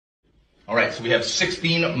All right, so we have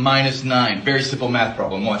 16 minus 9. Very simple math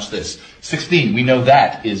problem. Watch this. 16, we know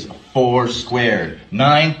that is 4 squared.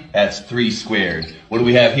 9, that's 3 squared. What do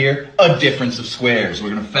we have here? A difference of squares.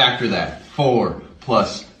 We're going to factor that. 4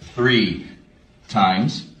 plus 3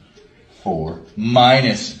 times 4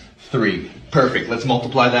 minus 3. Perfect. Let's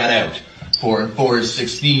multiply that out. 4 and 4 is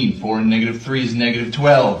 16. 4 and negative 3 is negative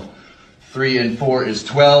 12. 3 and 4 is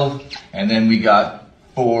 12. And then we got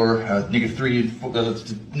 4, negative 3 and 4,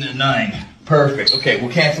 that's 9. Perfect. Okay,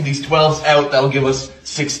 we'll cancel these 12s out. That'll give us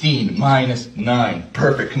 16 minus 9.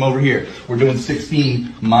 Perfect. Come over here. We're doing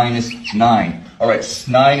 16 minus 9. All right,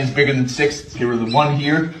 9 is bigger than 6. Let's get rid of the 1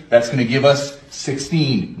 here. That's going to give us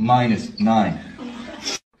 16 minus 9.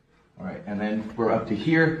 All right, and then we're up to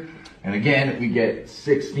here. And again, we get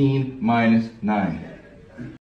 16 minus 9.